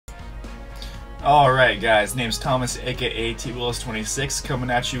Alright guys, name's Thomas aka TWillis26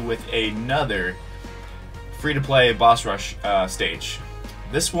 coming at you with another free-to-play boss rush stage.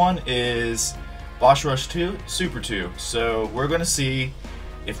 This one is Boss Rush 2, Super 2. So we're going to see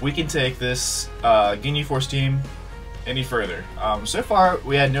if we can take this Ginyu Force team any further. So far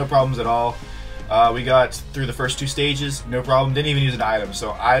we had no problems at all. We got through the first two stages, no problem, didn't even use an item.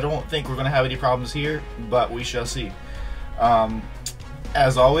 So I don't think we're going to have any problems here, but we shall see.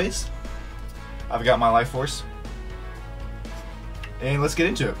 As always, I've got my life force, and let's get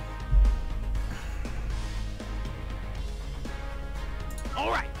into it.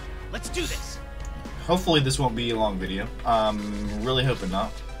 Alright, let's do this! Hopefully this won't be a long video. I'm really hoping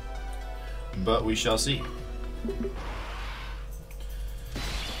not, but we shall see.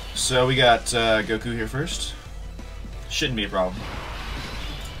 So we got Goku here first. Shouldn't be a problem.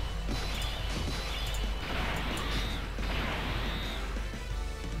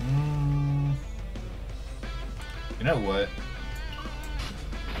 You know what?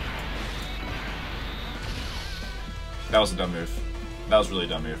 That was a dumb move. That was really a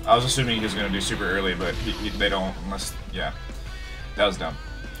dumb move. I was assuming he was going to do super early, but they don't unless... Yeah. That was dumb.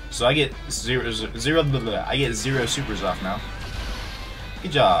 So I get zero supers off now.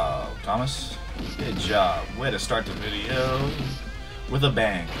 Good job, Thomas. Good job. Way to start the video with a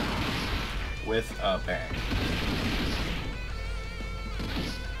bang. With a bang.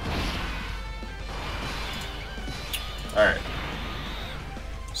 Alright.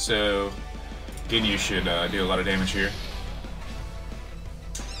 So, Ginyu should do a lot of damage here.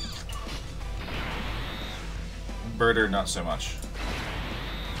 Birder, not so much.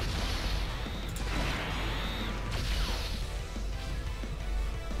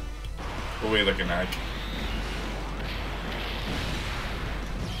 What are we looking like?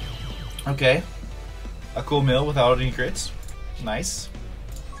 Okay. A cool mill without any crits. Nice.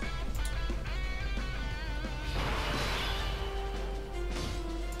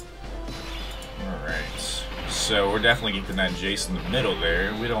 So we're definitely keeping that Jace in the middle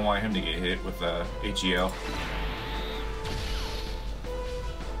there. We don't want him to get hit with HEL.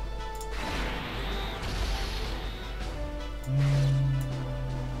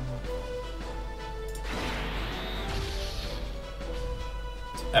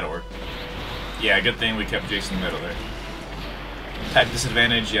 That'll work. Yeah, good thing we kept Jace in the middle there. Attack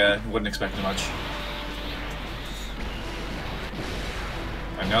disadvantage, yeah, wouldn't expect much.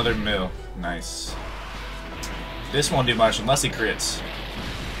 Another mill. Nice. This won't do much unless he crits.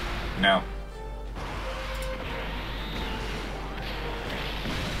 No.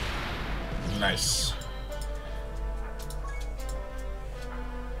 Nice.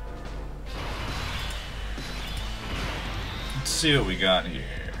 Let's see what we got here.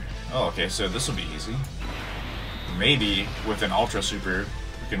 Oh, okay, so this will be easy. Maybe with an Ultra Super,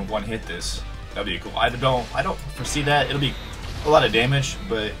 we can one-hit this. That'd be cool. I don't foresee that. It'll be a lot of damage,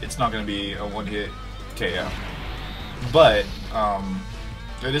 but it's not going to be a one-hit KO. But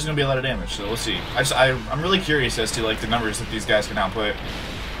there is going to be a lot of damage, so we'll see. I'm really curious as to like the numbers that these guys can output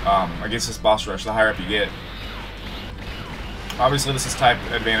against this boss rush. The higher up you get, obviously this is type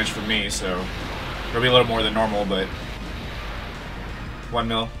advantage for me, so it'll be a little more than normal. But 1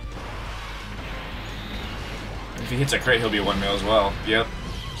 mil. If he hits a crit, he'll be 1 mil as well. Yep,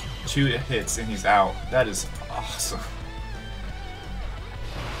 2 hits and he's out. That is awesome.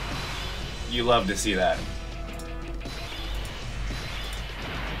 You love to see that.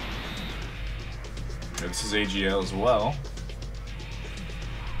 This is AGL as well.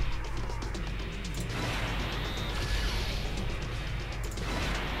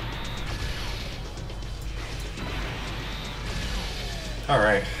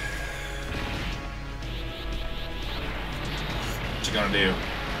 Alright. What you gonna do?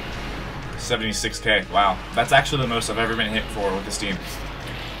 76k. Wow. That's actually the most I've ever been hit for with this team.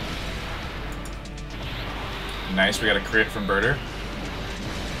 Nice, we got a crit from Birder.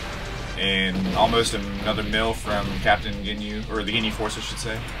 And almost another mill from Captain Ginyu, or the Ginyu Force, I should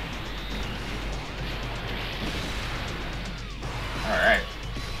say. Alright.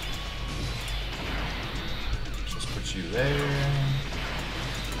 Just put you there.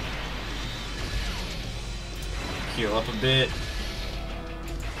 Heal up a bit.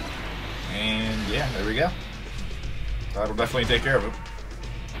 And yeah, there we go. That'll definitely take care of him.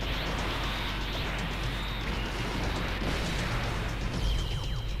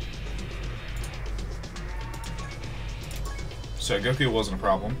 So Goku wasn't a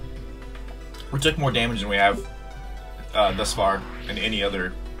problem. We took more damage than we have thus far in any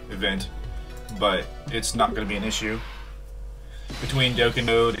other event, but it's not going to be an issue. Between Dokkan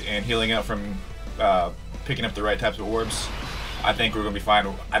mode and healing up from picking up the right types of orbs, I think we're going to be fine.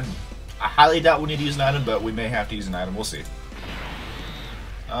 I highly doubt we need to use an item, but we may have to use an item. We'll see.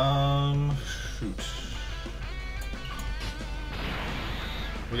 Shoot.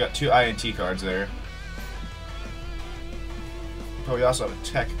 We got 2 INT cards there. But we also have a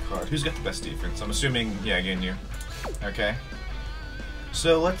tech card. Who's got the best defense? I'm assuming, yeah, Ginyu. Okay.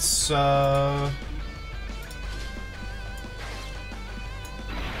 So let's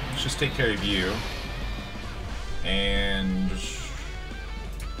just take care of you. And just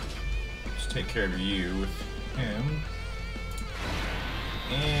take care of you with him.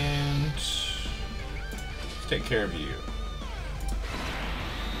 And let's take care of you.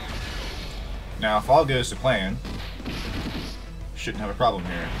 Now, if all goes to plan, shouldn't have a problem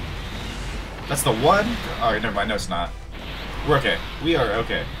here. That's the one? Alright, never mind. No, it's not. We're okay. We are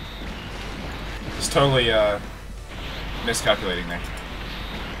okay. It's totally miscalculating there.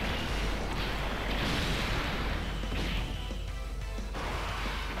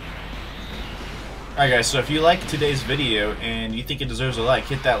 Alright guys, so if you like today's video and you think it deserves a like,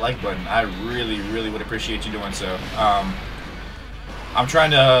 hit that like button. I really would appreciate you doing so. I'm trying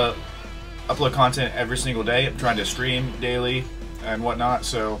to upload content every single day. I'm trying to stream daily and whatnot,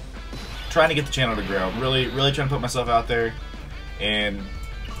 so trying to get the channel to grow. I'm really trying to put myself out there and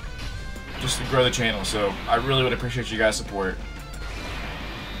just to grow the channel, so I really would appreciate you guys' support.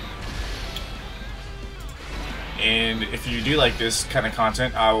 And if you do like this kind of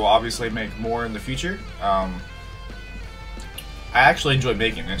content, I will obviously make more in the future. I actually enjoy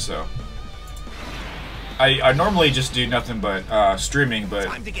making it, so I normally just do nothing but streaming, but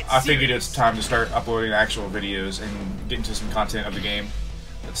I figured it's time to start uploading actual videos and get into some content of the game.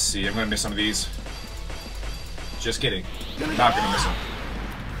 Let's see, I'm gonna miss some of these. Just kidding. Not gonna miss them.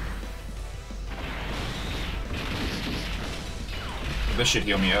 This should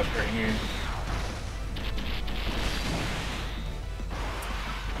heal me up right here.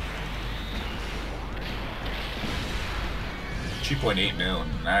 $2.8 mil,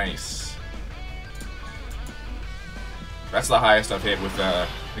 nice. That's the highest I've hit with the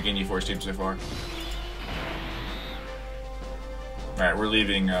Ginyu Force team so far. Alright, we're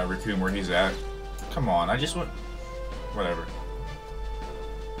leaving Raccoon where he's at. Come on, I just want... Whatever.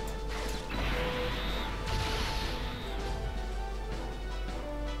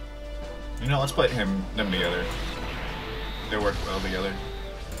 You know, let's put them together. They work well together.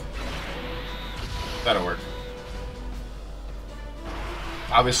 That'll work.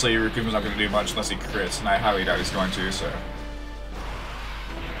 Obviously, Rakuma's not going to do much unless he crits, and I highly doubt he's going to, so...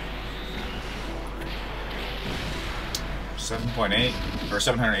 $7.8, or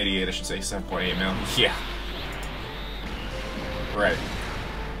 788, I should say, 7.8 mil. Yeah. Right.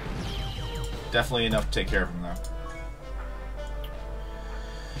 Definitely enough to take care of him, though.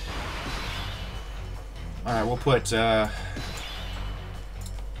 Alright, we'll put,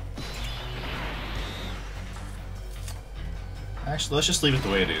 actually, let's just leave it the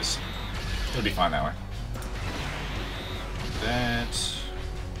way it is. It'll be fine that way. That.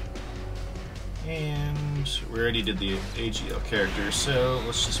 And we already did the AGL character, so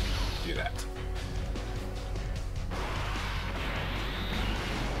let's just do that.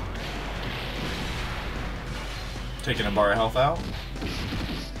 Taking a bar of health out.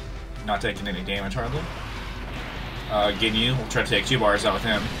 Not taking any damage hardly. Ginyu, we'll try to take 2 bars out with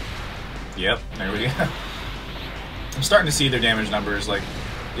him. Yep, there we go. I'm starting to see their damage numbers, like,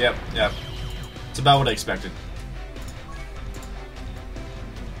 yep. It's about what I expected.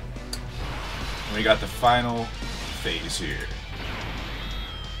 And we got the final phase here.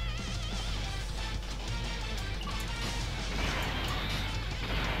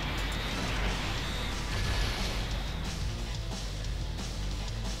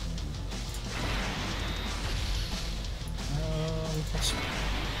 Let's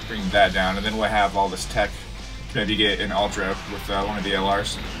bring that down, and then we'll have all this tech. Maybe get an Ultra with one of the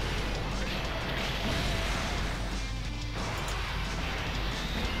LRs.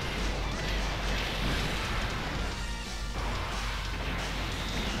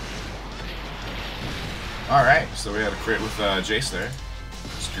 Alright, so we had a crit with Jace there.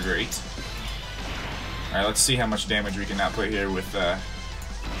 That's great. Alright, let's see how much damage we can output here with the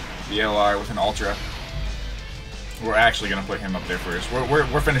LR with an Ultra. We're actually going to put him up there first.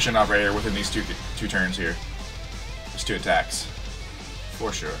 We're finishing up right here within these two turns here. Just 2 attacks.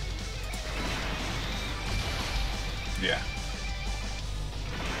 For sure. Yeah.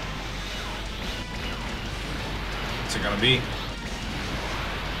 What's it gonna be?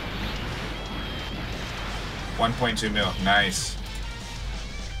 1.2 mil. Nice.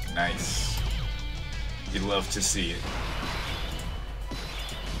 Nice. You'd love to see it.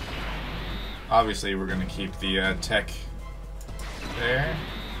 Obviously, we're gonna keep the tech there.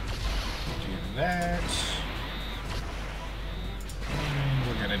 that. And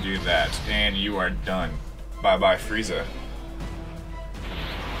we're gonna do that. And you are done. Bye-bye, Frieza.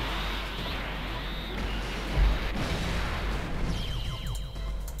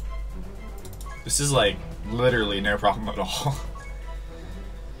 This is like literally no problem at all.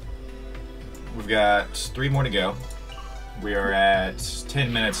 We've got 3 more to go. We are at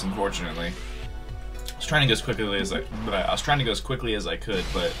 10 minutes, unfortunately. I was trying to go as quickly as I could,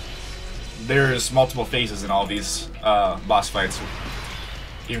 but there's multiple phases in all these boss fights,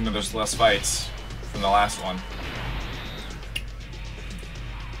 even though there's less fights from the last one.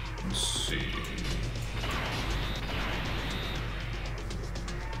 Let's see.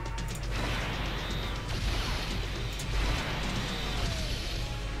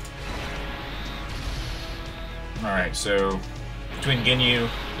 Alright, so between Ginyu,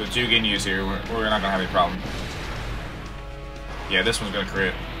 the 2 Ginyus here, we're not gonna have any problem. Yeah, this one's gonna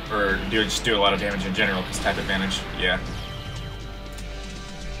crit. Or just do a lot of damage in general, because type advantage. Yeah.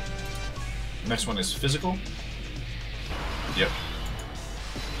 Next one is physical. Yep.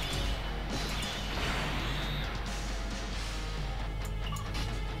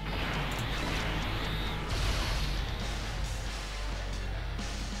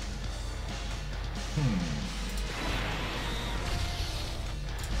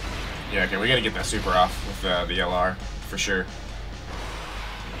 Yeah, okay, we gotta get that super off with the LR, for sure.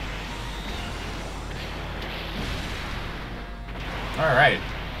 Alright.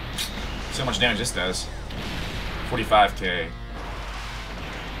 So much damage this does. 45k.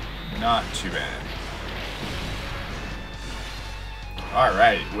 Not too bad.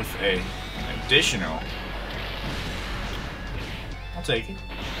 Alright, with an additional. I'll take it.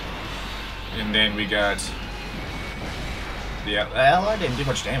 And then we got the LR didn't do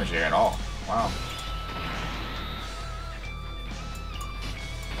much damage here at all. Wow.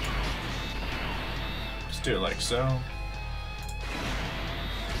 Just do it like so.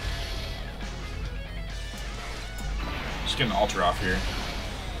 Just get an ultra off here.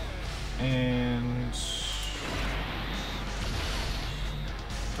 And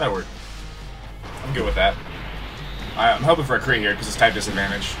that'll work. I'm good with that. I'm hoping for a crit here because it's type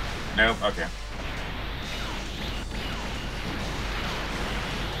disadvantage. Nope, okay.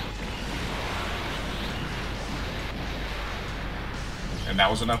 And that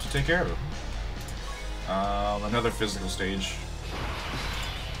was enough to take care of him. Another physical stage.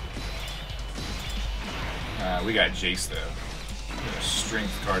 We got Jace though. Got a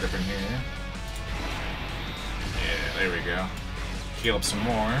strength card up in here. Yeah, there we go. Heal up some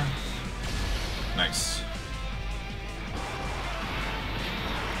more. Nice.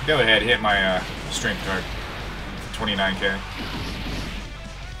 Go ahead, hit my strength card. 29k.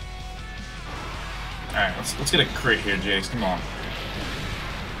 Alright, let's get a crit here, Jace. Come on.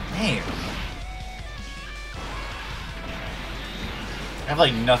 Man. I have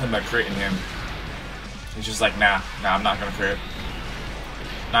like nothing but crit in him. He's just like, nah, I'm not gonna crit.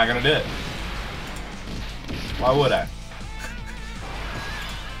 Not gonna do it. Why would I?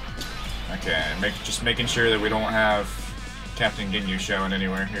 Okay, just making sure that we don't have Captain Ginyu showing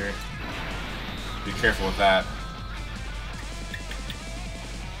anywhere here. Be careful with that.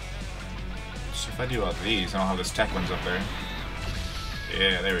 So if I do all these, I don't have this tech ones up there.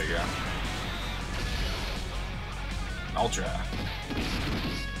 Yeah, there we go. Ultra.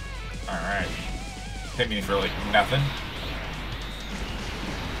 Alright. Hit me for like nothing.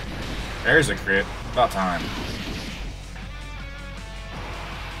 There's a crit. About time.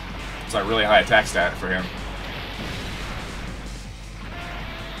 It's like really high attack stat for him.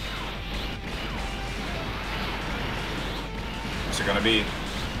 What's it gonna be?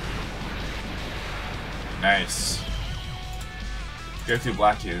 Nice. Go through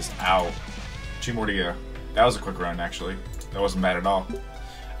Black is out. 2 more to go. That was a quick run, actually. That wasn't bad at all.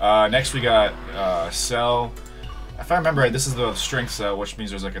 Next we got Cell. If I remember right, this is the strength cell, which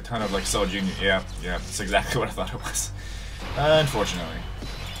means there's like a ton of like Cell Junior. Yeah, that's exactly what I thought it was. Unfortunately.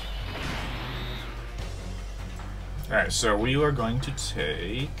 Alright, so we are going to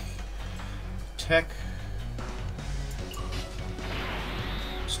take Tech.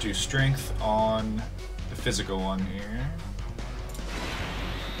 Let's do strength on the physical one here.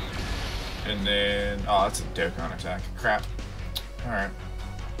 And then, oh, that's a Dokkan attack. Crap. Alright.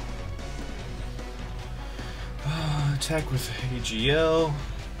 Attack with AGL.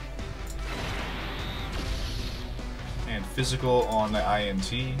 And physical on the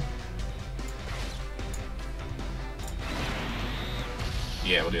INT.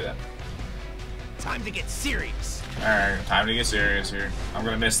 Yeah, we'll do that. Time to get serious. Alright, time to get serious here. I'm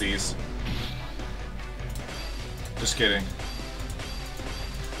gonna miss these. Just kidding.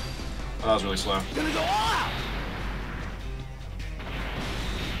 Oh, that was really slow. Gonna go all out.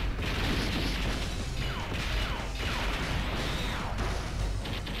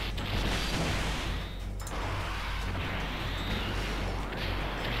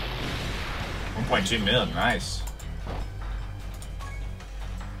 $1.2 million, nice.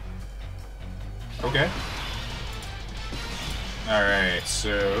 Okay. Alright,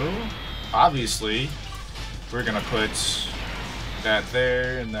 so obviously we're gonna put that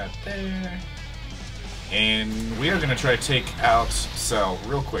there and that there. And we are gonna try to take out Cell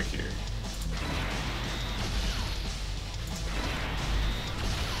real quick here.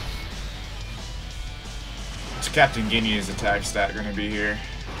 What's Captain Ginyu's attack stat gonna be here?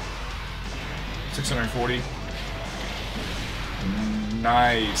 640.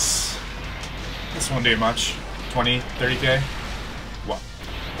 Nice. This won't do much. 20, 30k. What?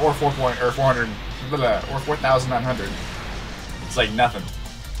 Or 400, or 4,900. It's like nothing.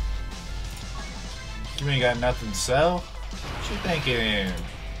 You ain't got nothing to sell. What you thinking?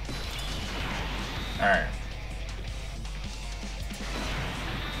 All right.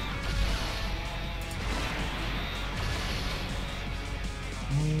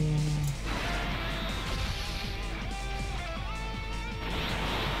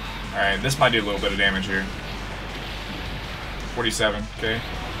 Alright, this might do a little bit of damage here. 47, okay.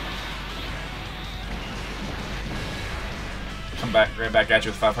 Come back, right back at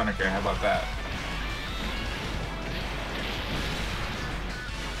you with 500k, how about that?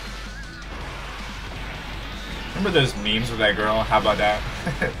 Remember those memes with that girl? How about that?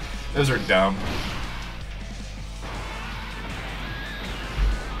 Those are dumb.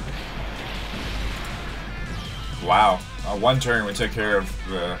 Wow. One turn we took care of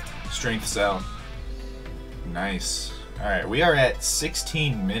the strength cell. Nice. Alright, we are at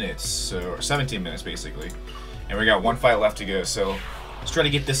 16 minutes, so or 17 minutes basically. And we got one fight left to go, so let's try to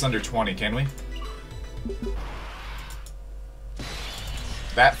get this under 20, can we?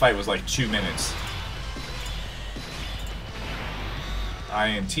 That fight was like 2 minutes.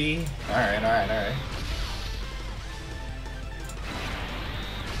 INT. Alright, alright, alright.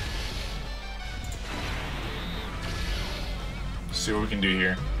 See what we can do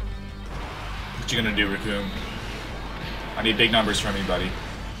here. What you gonna do, Raccoon? I need big numbers from you, buddy.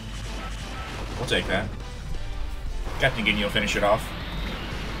 We'll take that. Captain Ginyu will finish it off.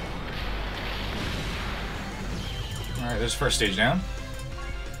 Alright, there's first stage down.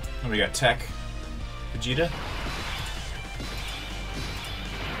 Then we got Tech. Vegeta.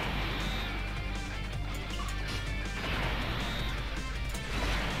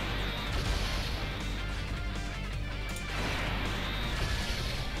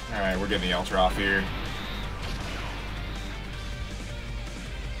 Alright, we're getting the Ultra off here.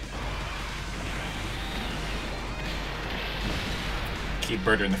 Keep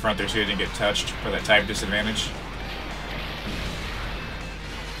Birder in the front there so he didn't get touched for that type disadvantage.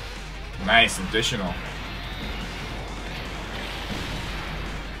 Nice, additional.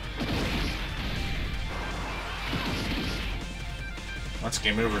 Let's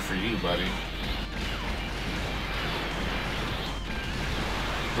game over for you, buddy.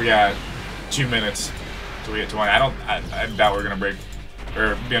 We got 2 minutes till we get 20. I doubt we're gonna break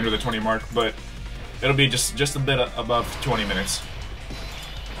or be under the 20 mark, but it'll be just a bit above 20 minutes.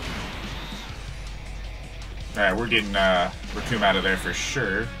 All right, we're getting Raccoon out of there for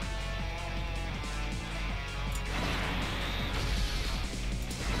sure.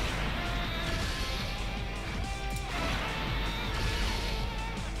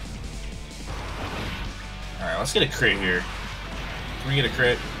 All right, let's get a crit here. Can we get a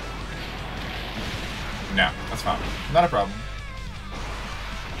crit? No, that's fine. Not a problem.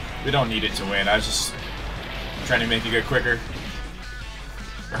 We don't need it to win. I was just trying to make it go quicker.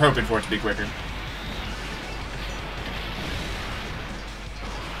 Or hoping for it to be quicker.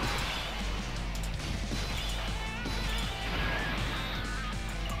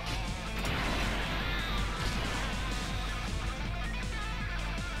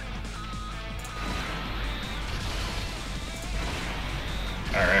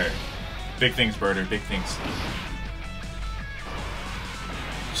 Alright. Big things, Birder. Big things.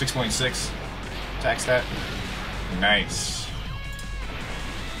 6.6. Attack stat. Nice.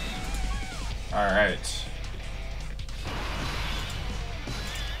 Alright.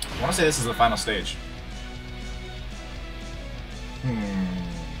 I want to say this is the final stage.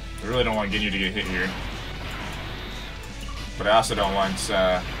 I really don't want Ginyu to get hit here. But I also don't want,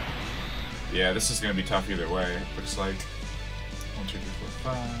 yeah, this is going to be tough either way. Looks like 1, 2, 3,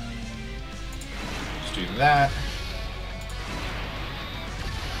 4, 5. Let's do that.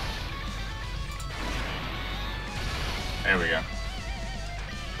 There we go.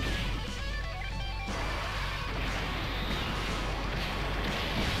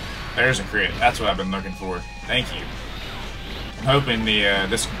 There's a crit. That's what I've been looking for. Thank you. I'm hoping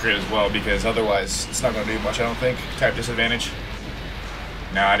this can crit as well, because otherwise it's not going to do much, I don't think. Type disadvantage.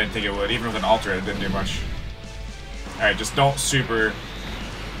 No, I didn't think it would. Even with an alter, it didn't do much. Alright, just don't super...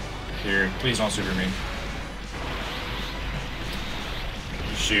 Here, please don't super me.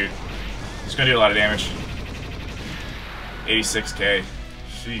 Shoot. It's going to do a lot of damage. 86k.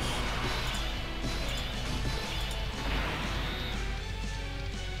 Sheesh.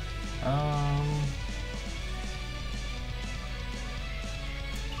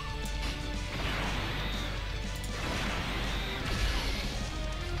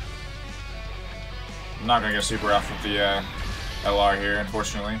 I'm not gonna go super off with the LR here,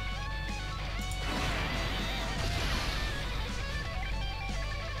 unfortunately.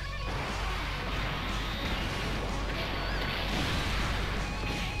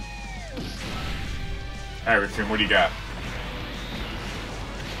 Alright, Raccoon, what do you got?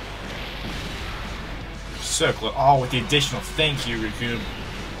 So close. Oh, with the additional. Thank you, Raccoon.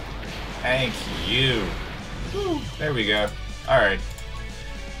 Thank you. Woo. There we go. Alright.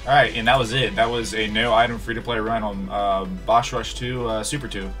 Alright, and that was it. That was a no item free-to-play run on Boss Rush 2 Super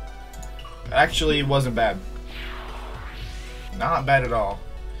 2. Actually, wasn't bad. Not bad at all.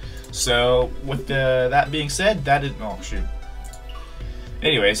 So, with that being said, that is... Oh, shoot.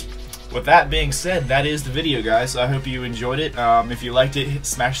 Anyways, with that being said, that is the video, guys. I hope you enjoyed it. If you liked it,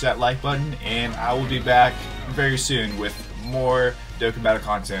 smash that like button, and I will be back very soon with more Dokkan Battle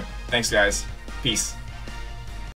content. Thanks, guys. Peace.